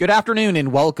Good afternoon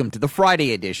and welcome to the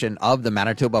Friday edition of the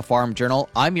Manitoba Farm Journal.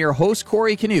 I'm your host,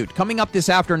 Corey Canute. Coming up this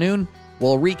afternoon,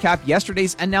 we'll recap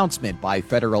yesterday's announcement by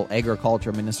Federal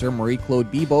Agriculture Minister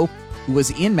Marie-Claude Bibeau, who was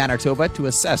in Manitoba to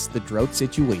assess the drought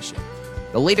situation.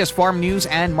 The latest farm news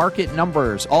and market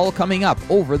numbers all coming up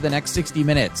over the next 60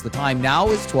 minutes. The time now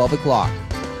is 12 o'clock.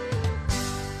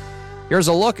 Here's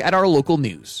a look at our local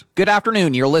news. Good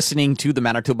afternoon. You're listening to the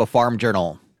Manitoba Farm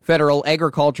Journal. Federal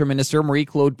Agriculture Minister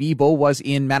Marie-Claude Bibeau was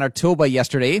in Manitoba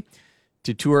yesterday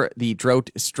to tour the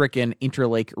drought-stricken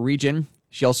Interlake region.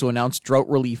 She also announced drought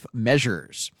relief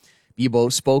measures.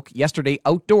 Bibeau spoke yesterday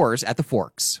outdoors at the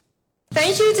Forks.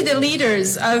 Thank you to the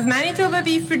leaders of Manitoba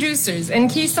beef producers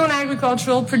and Keystone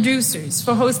Agricultural Producers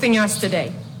for hosting us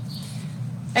today.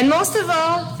 And most of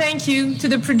all, thank you to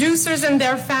the producers and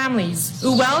their families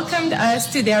who welcomed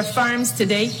us to their farms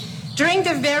today during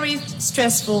the very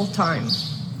stressful time.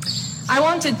 I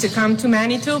wanted to come to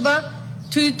Manitoba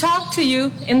to talk to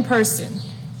you in person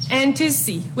and to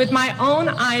see with my own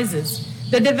eyes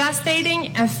the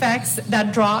devastating effects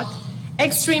that drought,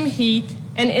 extreme heat,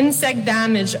 and insect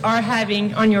damage are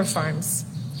having on your farms.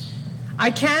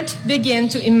 I can't begin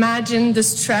to imagine the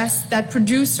stress that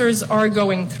producers are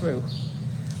going through.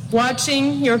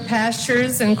 Watching your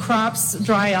pastures and crops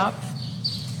dry up,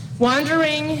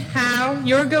 wondering how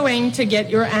you're going to get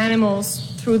your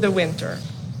animals through the winter,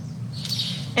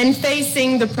 and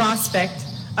facing the prospect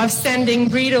of sending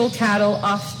bridle cattle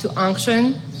off to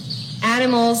auction,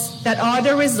 animals that are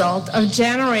the result of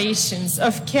generations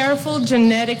of careful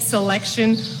genetic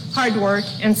selection, hard work,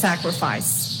 and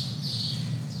sacrifice.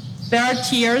 There are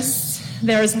tears,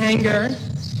 there's anger,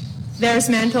 there's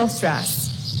mental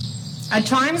stress. At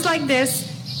times like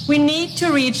this, we need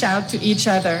to reach out to each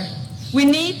other. We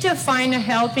need to find a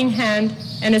helping hand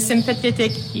and a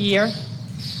sympathetic ear.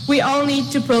 We all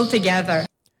need to pull together.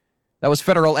 That was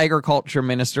Federal Agriculture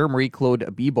Minister Marie-Claude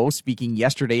Bibeau speaking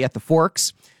yesterday at the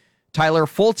Forks. Tyler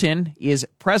Fulton is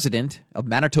president of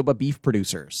Manitoba Beef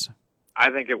Producers. I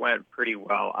think it went pretty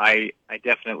well. I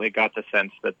definitely got the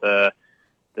sense that the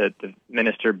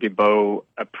Minister Bibeau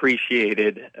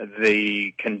appreciated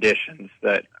the conditions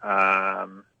that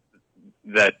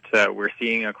we're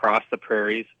seeing across the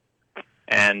prairies,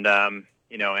 and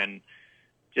and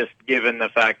just given the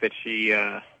fact that she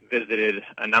visited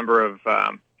a number of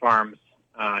farms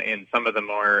in some of the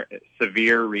more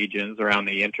severe regions around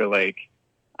the Interlake,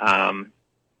 I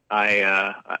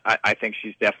think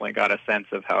she's definitely got a sense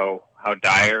of how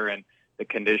dire and the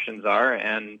conditions are,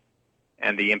 and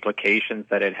the implications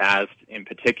that it has, in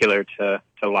particular to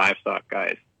livestock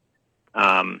guys.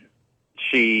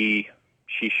 She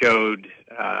showed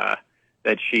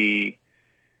that she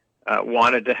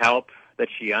wanted to help, that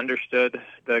she understood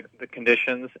the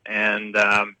conditions, and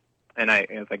I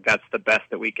think that's the best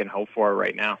that we can hope for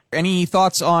right now. Any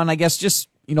thoughts on, just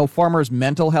farmers'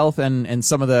 mental health and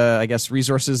some of the,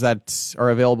 resources that are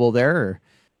available there?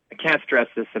 I can't stress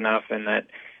this enough, and that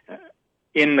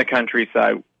in the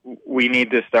countryside, we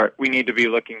need to be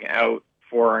looking out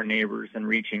for our neighbors and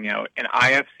reaching out. And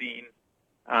I have seen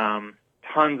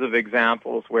tons of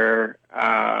examples where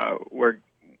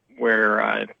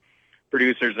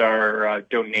producers are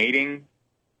donating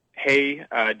hay,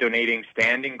 donating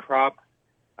standing crop,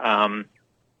 and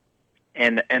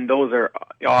those are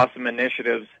awesome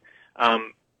initiatives.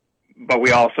 But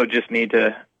we also just need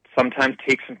to sometimes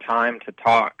take some time to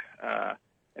talk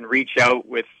and reach out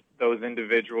with those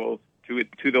individuals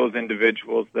to those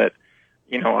individuals that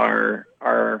are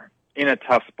in a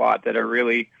tough spot, that are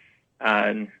really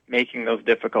making those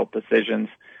difficult decisions,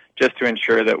 just to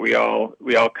ensure that we all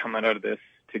come out of this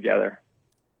together.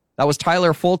 That was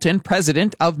Tyler Fulton,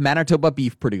 president of Manitoba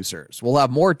Beef Producers. We'll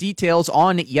have more details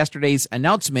on yesterday's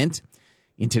announcement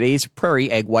in today's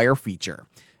Prairie Egg Wire feature.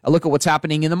 A look at what's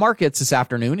happening in the markets this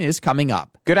afternoon is coming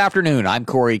up. Good afternoon, I'm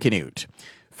Corey Canute.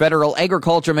 Federal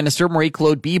Agriculture Minister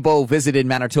Marie-Claude Bibeau visited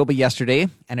Manitoba yesterday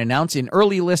and announced an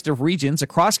early list of regions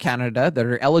across Canada that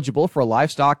are eligible for a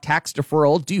livestock tax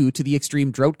deferral due to the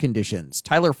extreme drought conditions.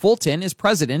 Tyler Fulton is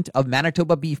president of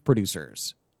Manitoba Beef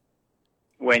Producers.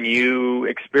 When you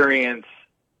experience,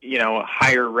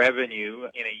 higher revenue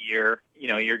in a year,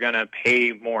 you're going to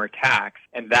pay more tax,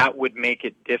 and that would make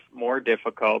it more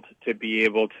difficult to be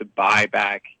able to buy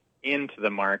back into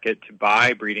the market, to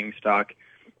buy breeding stock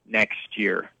next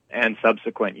year and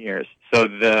subsequent years. So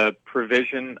the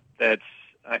provision that's,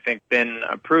 I think, been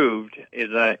approved is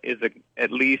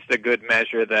at least a good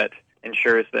measure that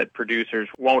ensures that producers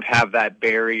won't have that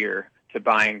barrier to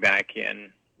buying back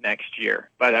in next year.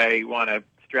 But I want to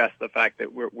stress the fact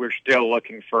that we're still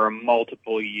looking for a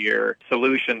multiple year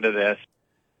solution to this.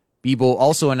 Bibeau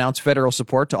also announced federal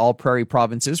support to all prairie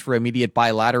provinces for immediate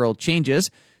bilateral changes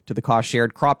to the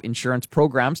cost-shared crop insurance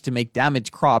programs to make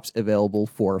damaged crops available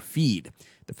for feed.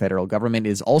 The federal government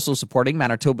is also supporting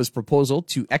Manitoba's proposal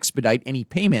to expedite any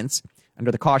payments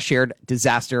under the cost-shared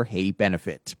disaster hay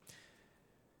benefit.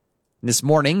 This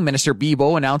morning, Minister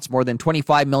Bibeau announced more than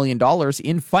 $25 million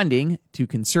in funding to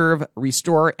conserve,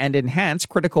 restore, and enhance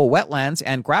critical wetlands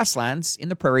and grasslands in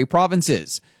the prairie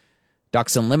provinces.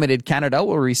 Ducks Unlimited Canada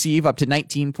will receive up to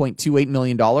 $19.28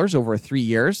 million over 3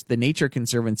 years. The Nature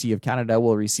Conservancy of Canada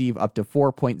will receive up to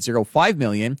 $4.05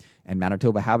 million, and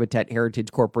Manitoba Habitat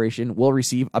Heritage Corporation will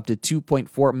receive up to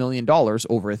 $2.4 million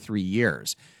over 3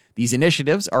 years. These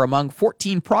initiatives are among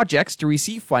 14 projects to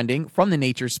receive funding from the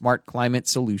Nature Smart Climate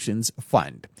Solutions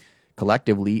Fund.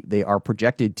 Collectively, they are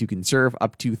projected to conserve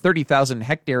up to 30,000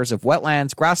 hectares of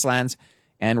wetlands, grasslands,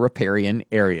 and riparian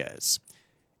areas.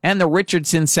 And the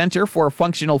Richardson Centre for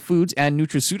Functional Foods and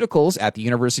Nutraceuticals at the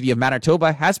University of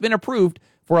Manitoba has been approved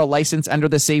for a license under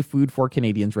the Safe Food for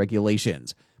Canadians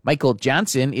regulations. Michael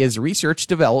Jansen is Research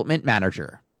Development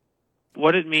Manager.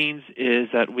 What it means is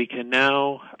that we can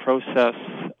now process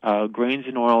grains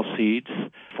and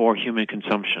oilseeds for human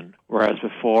consumption, whereas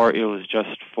before it was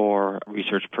just for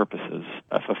research purposes.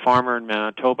 If a farmer in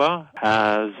Manitoba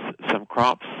has some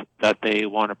crops that they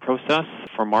want to process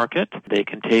for market, they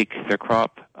can take their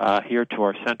crop here to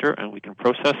our center and we can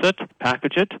process it,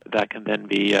 package it, that can then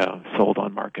be sold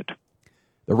on market.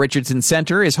 The Richardson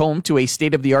Centre is home to a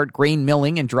state-of-the-art grain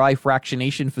milling and dry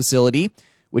fractionation facility,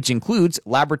 which includes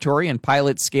laboratory and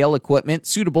pilot-scale equipment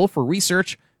suitable for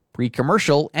research,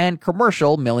 pre-commercial, and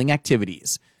commercial milling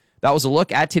activities. That was a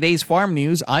look at today's farm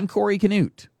news. I'm Corey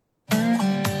Canute.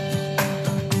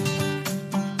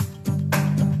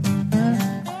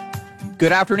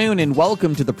 Good afternoon and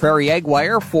welcome to the Prairie Ag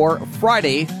Wire for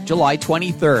Friday, July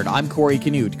 23rd. I'm Corey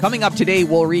Canute. Coming up today,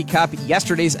 we'll recap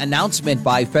yesterday's announcement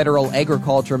by Federal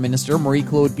Agriculture Minister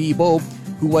Marie-Claude Bibeau,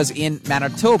 who was in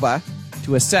Manitoba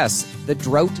to assess the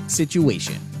drought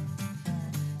situation.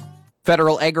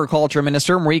 Federal Agriculture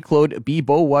Minister Marie-Claude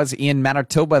Bibeau was in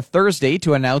Manitoba Thursday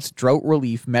to announce drought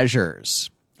relief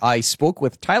measures. I spoke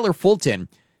with Tyler Fulton.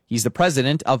 He's the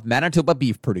president of Manitoba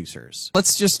Beef Producers.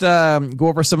 Let's just go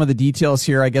over some of the details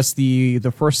here. I guess the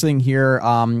first thing here,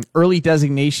 early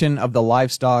designation of the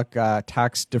livestock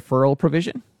tax deferral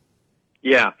provision.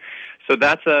 Yeah, so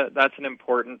that's an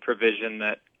important provision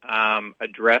that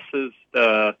addresses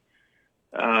the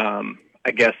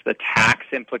the tax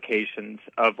implications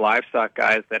of livestock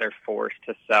guys that are forced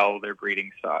to sell their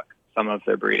breeding stock, some of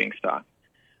their breeding stock.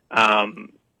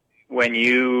 When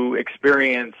you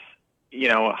experience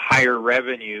higher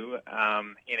revenue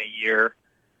in a year,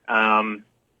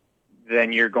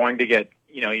 then you're going to get,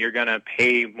 you're going to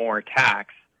pay more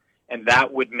tax, and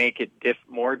that would make it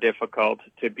more difficult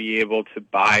to be able to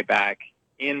buy back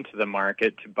into the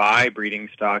market, to buy breeding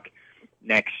stock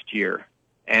next year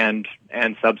and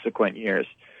subsequent years.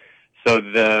 So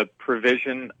the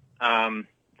provision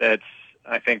that's,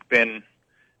 I think, been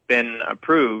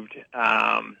approved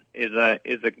is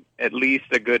at least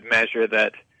a good measure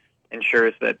that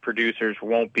ensures that producers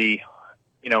won't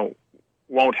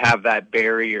have that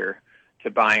barrier to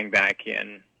buying back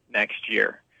in next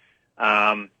year.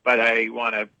 But I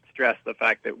want to stress the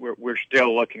fact that we're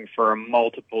still looking for a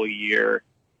multiple year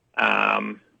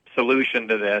solution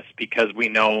to this, because we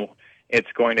know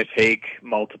it's going to take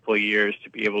multiple years to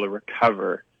be able to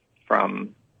recover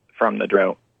from the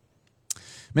drought.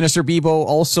 Minister Bibeau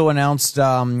also announced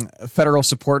federal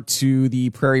support to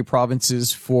the prairie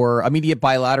provinces for immediate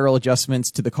bilateral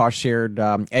adjustments to the cost-shared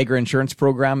agri-insurance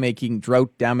program, making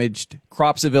drought-damaged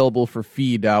crops available for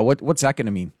feed. What's that going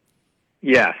to mean?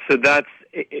 Yeah, so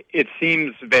it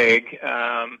seems vague,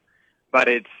 but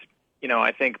it's,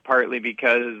 I think partly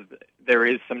because there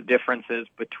is some differences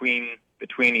between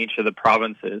each of the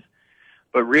provinces.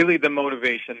 But really the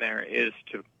motivation there is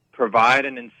to provide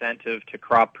an incentive to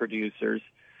crop producers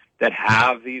that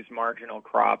have these marginal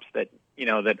crops that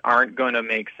aren't going to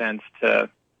make sense to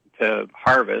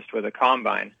harvest with a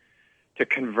combine, to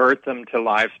convert them to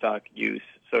livestock use.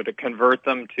 So to convert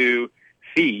them to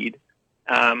feed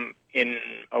in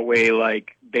a way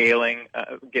like baling,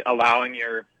 allowing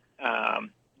your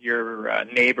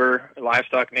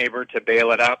livestock neighbor to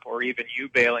bale it up, or even you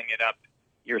baling it up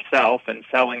yourself and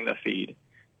selling the feed.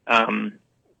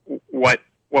 What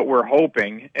we're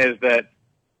hoping is that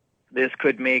this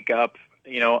could make up,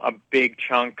 a big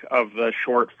chunk of the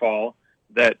shortfall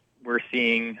that we're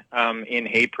seeing in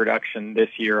hay production this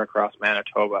year across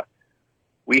Manitoba.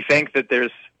 We think that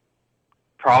there's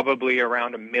probably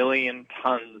around 1 million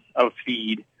tons of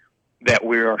feed that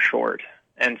we are short.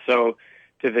 And so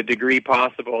to the degree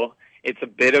possible, it's a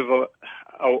bit of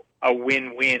a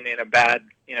win-win in a bad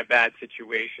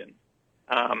situation.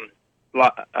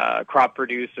 Crop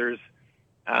producers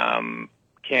can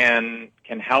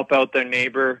help out their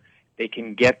neighbor. They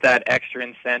can get that extra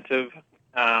incentive,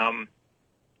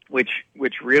 which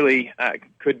really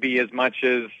could be as much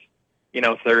as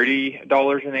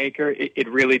 $30 an acre. It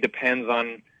really depends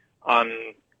on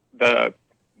the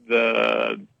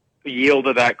yield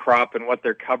of that crop and what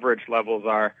their coverage levels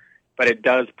are. But it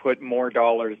does put more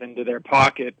dollars into their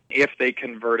pocket if they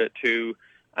convert it to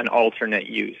an alternate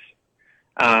use.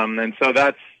 And so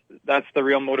that's the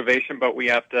real motivation, but we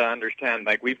have to understand,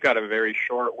 we've got a very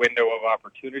short window of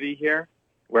opportunity here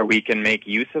where we can make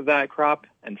use of that crop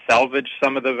and salvage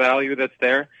some of the value that's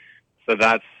there. So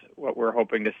that's what we're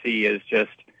hoping to see, is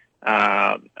just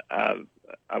a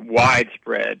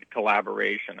widespread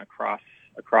collaboration across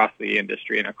the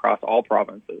industry and across all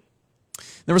provinces.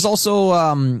 There was also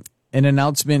an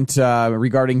announcement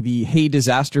regarding the hay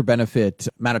disaster benefit,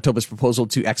 Manitoba's proposal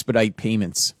to expedite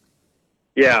payments.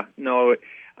 Yeah, no,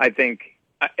 I think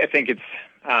it's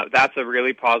that's a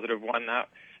really positive one.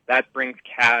 That brings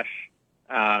cash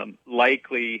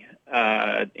likely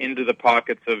into the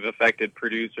pockets of affected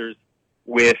producers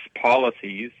with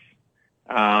policies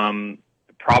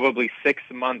probably 6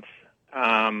 months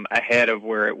ahead of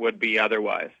where it would be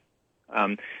otherwise.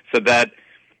 So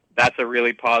that's a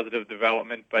really positive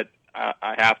development, but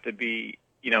I have to be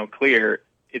clear.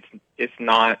 It's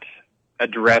not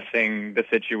addressing the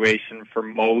situation for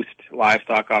most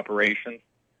livestock operations,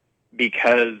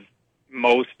 because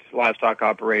most livestock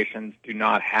operations do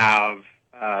not have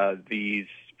these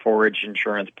forage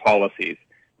insurance policies.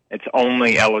 It's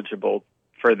only eligible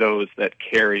for those that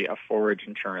carry a forage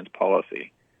insurance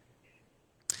policy.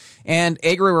 And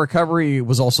agri-recovery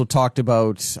was also talked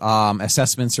about.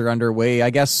 Assessments are underway.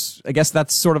 I guess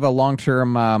that's sort of a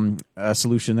long-term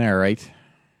solution there, right?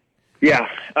 Yeah.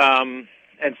 And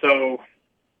so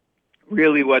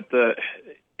really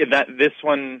this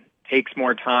one takes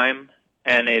more time,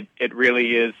 and it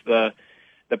really is the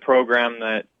program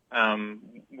that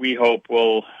we hope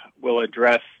will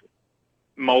address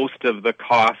most of the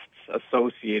costs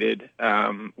associated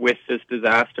with this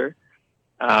disaster.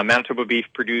 Manitoba Beef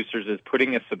Producers is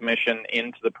putting a submission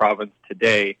into the province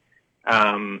today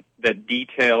that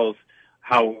details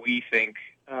how we think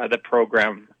a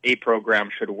program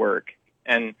should work.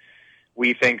 And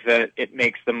we think that it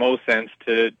makes the most sense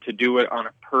to do it on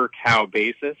a per cow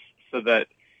basis, so that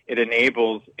it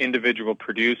enables individual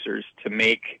producers to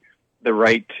make the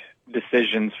right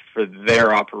decisions for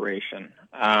their operation.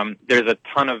 There's a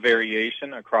ton of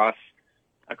variation across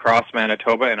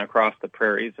Manitoba and across the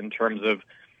prairies in terms of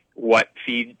what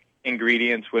feed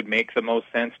ingredients would make the most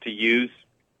sense to use,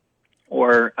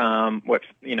 or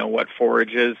what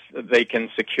forages they can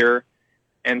secure.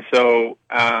 And so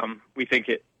we think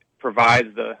it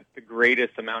provides the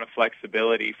greatest amount of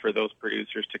flexibility for those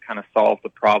producers to kind of solve the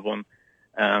problem,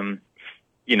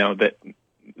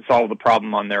 solve the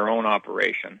problem on their own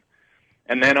operation.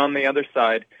 And then on the other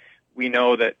side, we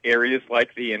know that areas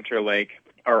like the Interlake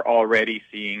are already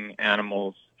seeing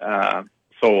animals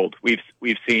sold.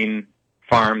 We've seen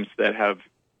farms that have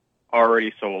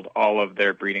already sold all of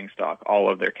their breeding stock, all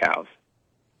of their cows.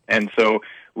 And so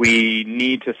we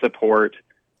need to support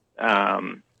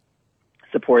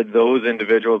those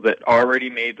individuals that already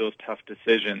made those tough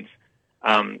decisions,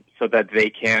 so that they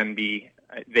can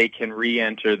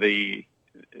re-enter the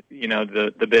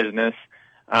business,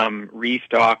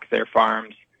 restock their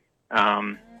farms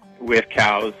with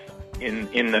cows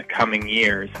in the coming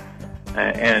years,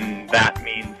 and that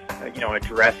means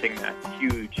addressing that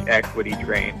huge equity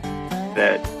drain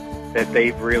that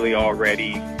they've really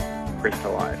already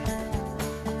crystallized.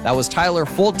 That was Tyler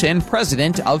Fulton,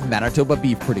 president of Manitoba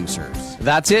Beef Producers.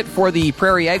 That's it for the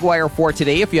Prairie Ag Wire for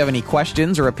today. If you have any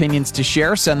questions or opinions to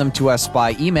share, send them to us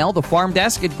by email,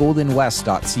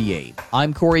 thefarmdesk@goldenwest.ca.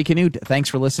 I'm Corey Canute. Thanks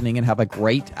for listening and have a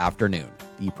great afternoon.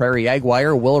 The Prairie Ag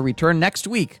Wire will return next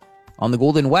week on the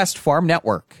Golden West Farm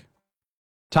Network.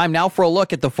 Time now for a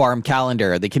look at the farm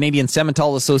calendar. The Canadian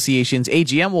Simmental Association's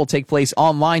AGM will take place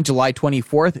online July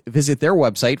 24th. Visit their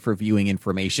website for viewing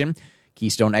information.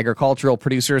 Keystone Agricultural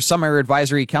Producers Summer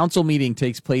Advisory Council meeting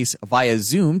takes place via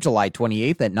Zoom July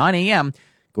 28th at 9 a.m.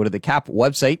 Go to the CAP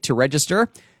website to register.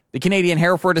 The Canadian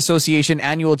Hereford Association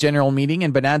Annual General Meeting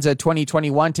in Bonanza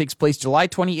 2021 takes place July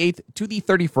 28th to the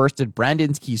 31st at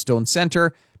Brandon's Keystone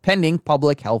Center, pending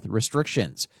public health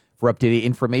restrictions. For up-to-date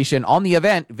information on the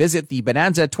event, visit the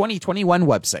Bonanza 2021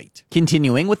 website.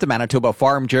 Continuing with the Manitoba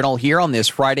Farm Journal here on this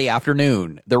Friday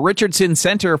afternoon. The Richardson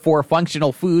Centre for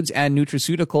Functional Foods and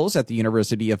Nutraceuticals at the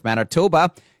University of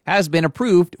Manitoba has been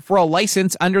approved for a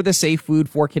license under the Safe Food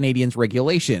for Canadians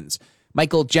regulations.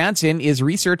 Michael Jansen is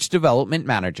Research Development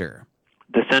Manager.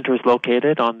 The center is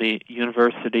located on the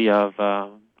University of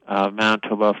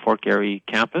Manitoba Fort Garry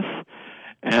campus,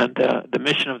 and the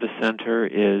mission of the center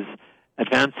is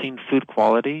advancing food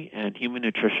quality and human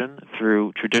nutrition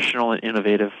through traditional and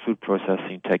innovative food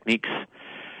processing techniques.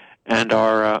 And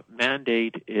our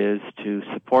mandate is to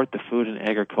support the food and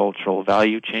agricultural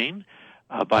value chain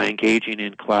by engaging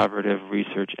in collaborative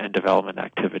research and development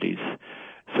activities.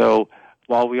 So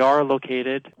while we are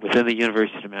located within the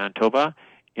University of Manitoba,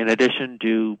 in addition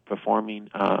to performing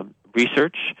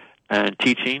research and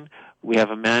teaching, we have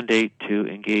a mandate to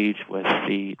engage with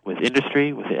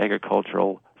industry, with the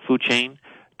agricultural food chain,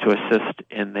 to assist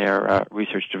in their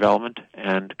research development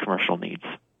and commercial needs.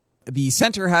 The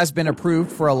center has been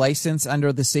approved for a license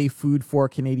under the Safe Food for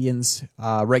Canadians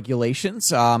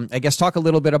regulations. I guess talk a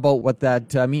little bit about what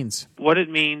that means. What it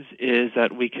means is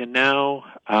that we can now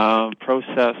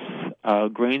process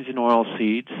grains and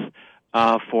oilseeds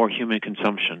for human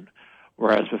consumption,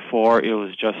 whereas before it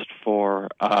was just for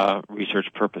research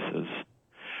purposes.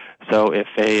 So if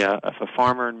a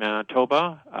farmer in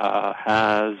Manitoba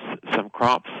has some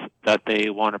crops that they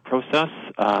want to process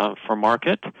for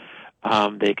market,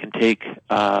 they can take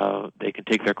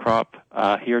their crop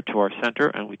here to our center,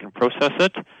 and we can process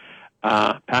it,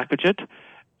 package it,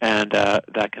 and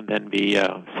that can then be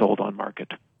sold on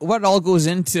market. What all goes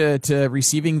into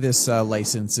receiving this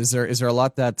license? Is there a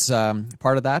lot that's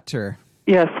part of that, or?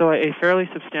 Yeah, so a fairly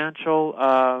substantial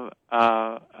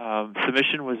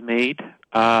submission was made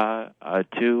to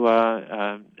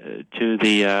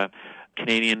the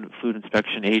Canadian Food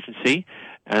Inspection Agency,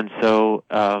 and so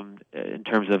in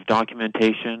terms of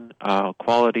documentation,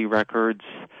 quality records,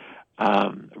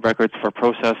 records for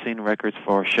processing, records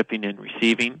for shipping and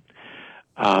receiving,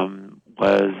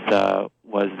 was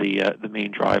the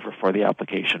main driver for the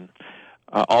application.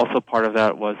 Also, part of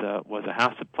that was a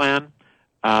HACCP plan,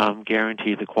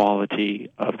 guarantee the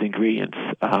quality of the ingredients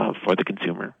for the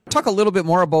consumer. Talk a little bit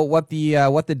more about what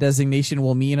the designation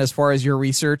will mean as far as your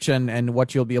research and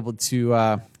what you'll be able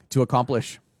to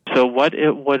accomplish. So what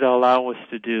it would allow us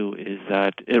to do is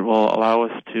that it will allow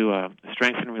us to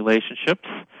strengthen relationships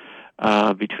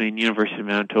between University of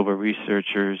Manitoba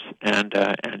researchers and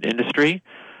industry.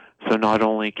 So not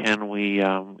only can we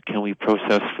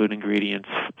process food ingredients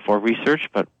for research,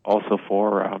 but also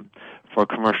for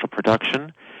commercial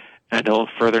production, and it will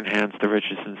further enhance the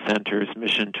Richardson Center's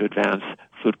mission to advance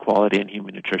food quality and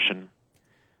human nutrition.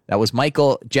 That was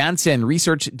Michael Jansen,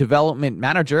 Research Development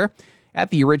Manager at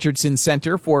the Richardson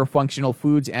Center for Functional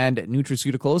Foods and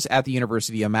Nutraceuticals at the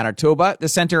University of Manitoba. The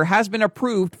center has been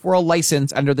approved for a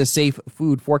license under the Safe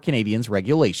Food for Canadians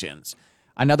regulations.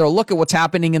 Another look at what's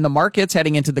happening in the markets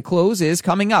heading into the close is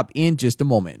coming up in just a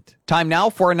moment. Time now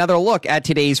for another look at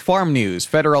today's farm news.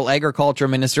 Federal Agriculture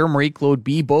Minister Marie-Claude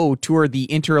Bibeau toured the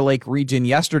Interlake region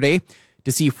yesterday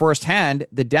to see firsthand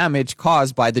the damage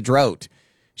caused by the drought.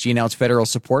 She announced federal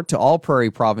support to all prairie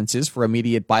provinces for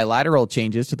immediate bilateral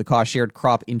changes to the cost-shared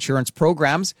crop insurance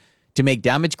programs to make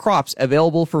damaged crops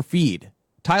available for feed.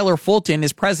 Tyler Fulton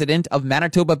is president of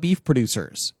Manitoba Beef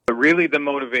Producers. But really the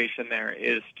motivation there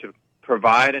is to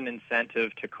provide an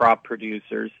incentive to crop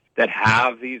producers that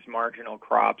have these marginal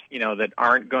crops, that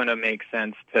aren't going to make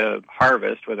sense to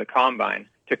harvest with a combine,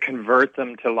 to convert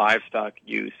them to livestock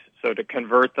use. So to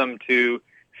convert them to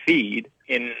feed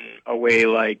in a way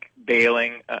like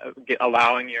baling,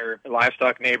 allowing your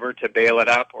livestock neighbor to bale it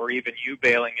up, or even you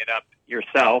baling it up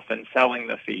yourself and selling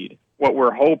the feed. What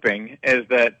we're hoping is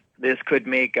that this could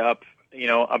make up,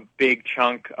 a big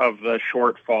chunk of the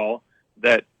shortfall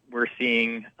that we're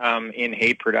seeing in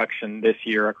hay production this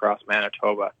year across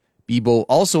Manitoba. Bibeau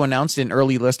also announced an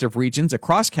early list of regions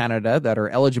across Canada that are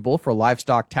eligible for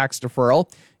livestock tax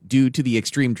deferral due to the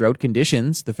extreme drought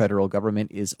conditions. The federal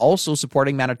government is also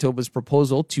supporting Manitoba's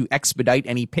proposal to expedite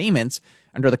any payments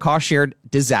under the cost-shared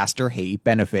disaster hay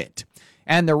benefit.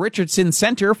 And the Richardson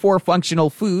Center for Functional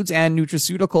Foods and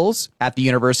Nutraceuticals at the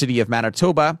University of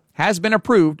Manitoba has been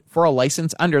approved for a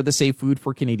license under the Safe Food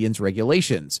for Canadians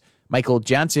regulations. Michael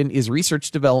Jansen is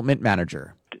Research Development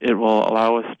Manager. It will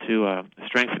allow us to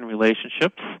strengthen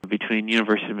relationships between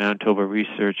University of Manitoba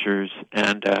researchers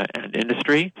and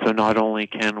industry. So not only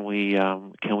can we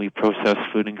process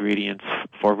food ingredients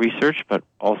for research, but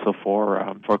also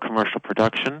for commercial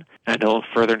production, and it will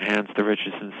further enhance the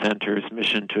Richardson Center's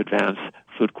mission to advance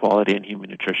food quality and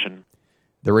human nutrition.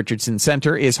 The Richardson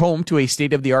Center is home to a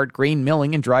state-of-the-art grain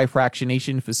milling and dry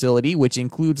fractionation facility, which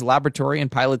includes laboratory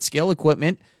and pilot-scale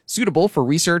equipment suitable for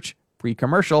research,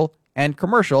 pre-commercial, and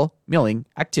commercial milling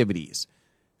activities.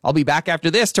 I'll be back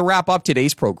after this to wrap up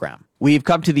today's program. We've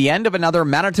come to the end of another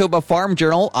Manitoba Farm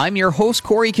Journal. I'm your host,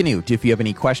 Corey Canute. If you have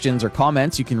any questions or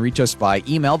comments, you can reach us by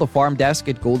email,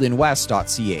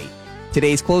 thefarmdesk@goldenwest.ca.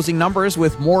 Today's closing numbers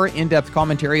with more in-depth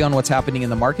commentary on what's happening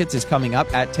in the markets is coming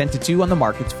up at 10 to 2 on the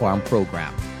Markets Farm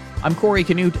program. I'm Corey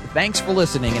Canute. Thanks for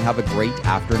listening and have a great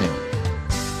afternoon.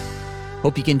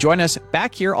 Hope you can join us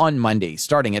back here on Monday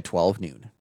starting at 12 noon.